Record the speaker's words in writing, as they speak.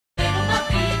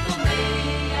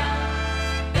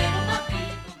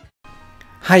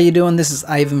How you doing? This is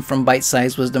Ivan from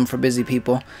Bitesize Wisdom for Busy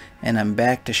People, and I'm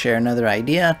back to share another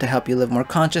idea to help you live more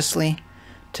consciously.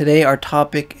 Today our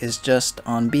topic is just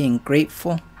on being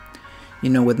grateful. You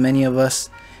know, with many of us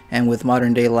and with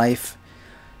modern day life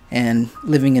and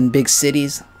living in big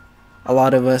cities, a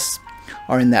lot of us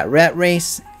are in that rat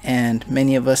race, and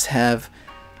many of us have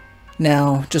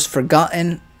now just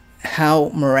forgotten how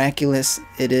miraculous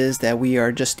it is that we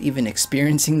are just even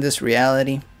experiencing this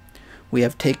reality. We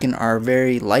have taken our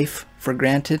very life for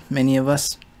granted, many of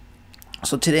us.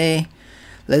 So today,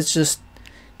 let's just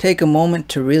take a moment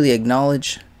to really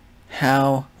acknowledge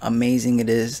how amazing it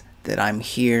is that I'm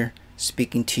here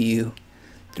speaking to you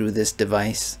through this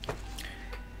device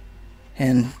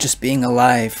and just being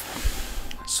alive.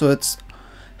 So it's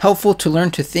helpful to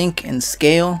learn to think in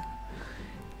scale.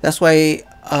 That's why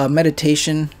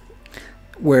meditation,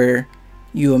 where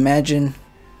you imagine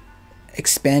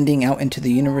expanding out into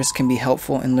the universe, can be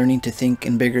helpful in learning to think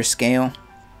in bigger scale.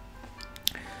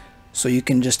 So you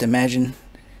can just imagine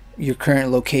your current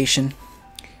location,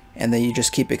 and then you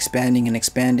just keep expanding and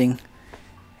expanding,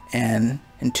 and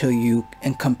until you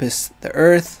encompass the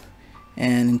Earth,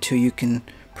 and until you can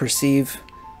perceive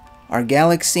our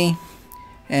galaxy,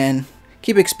 and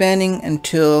keep expanding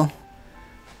until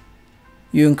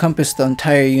you encompass the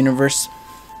entire universe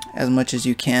as much as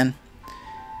you can.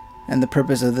 And the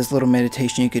purpose of this little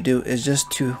meditation you could do is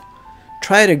just to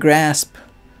try to grasp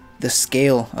the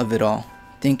scale of it all,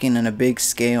 thinking in a big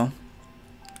scale,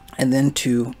 and then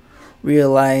to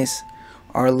realize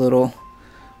our little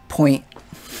point.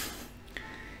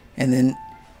 And then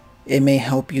it may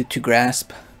help you to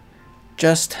grasp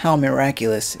just how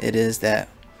miraculous it is that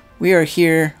we are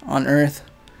here on Earth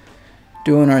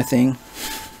doing our thing.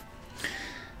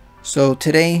 So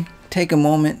today, take a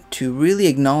moment to really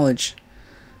acknowledge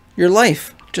your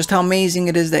life, just how amazing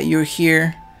it is that you're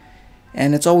here.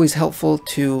 And it's always helpful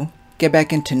to get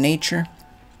back into nature.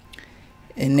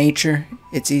 In nature,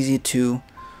 it's easy to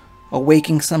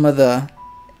awaken some of the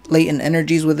latent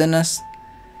energies within us,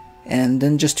 and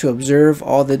then just to observe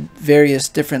all the various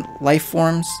different life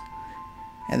forms,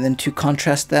 and then to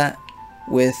contrast that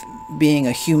with being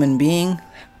a human being,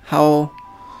 how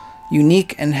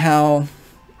unique and how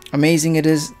amazing it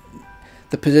is,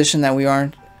 the position that we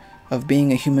are of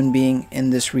being a human being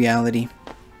in this reality,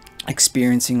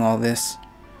 experiencing all this.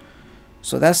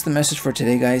 So that's the message for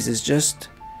today, guys, is just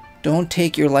don't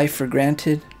take your life for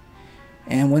granted.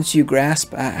 And once you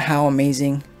grasp how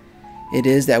amazing it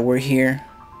is that we're here,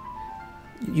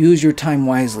 use your time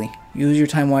wisely. Use your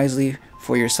time wisely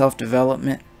for your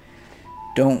self-development.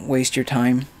 Don't waste your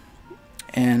time,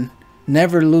 and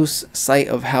never lose sight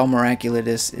of how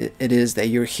miraculous it is that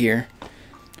you're here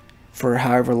for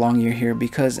however long you're here,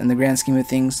 because in the grand scheme of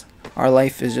things, our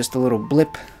life is just a little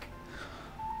blip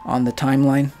on the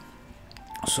timeline.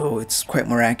 So it's quite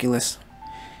miraculous.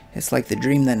 It's like the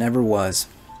dream that never was.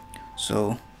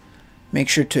 So make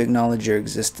sure to acknowledge your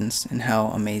existence and how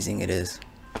amazing it is.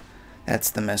 That's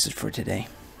the message for today.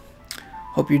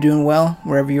 Hope you're doing well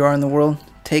wherever you are in the world.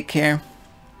 Take care.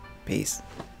 Peace.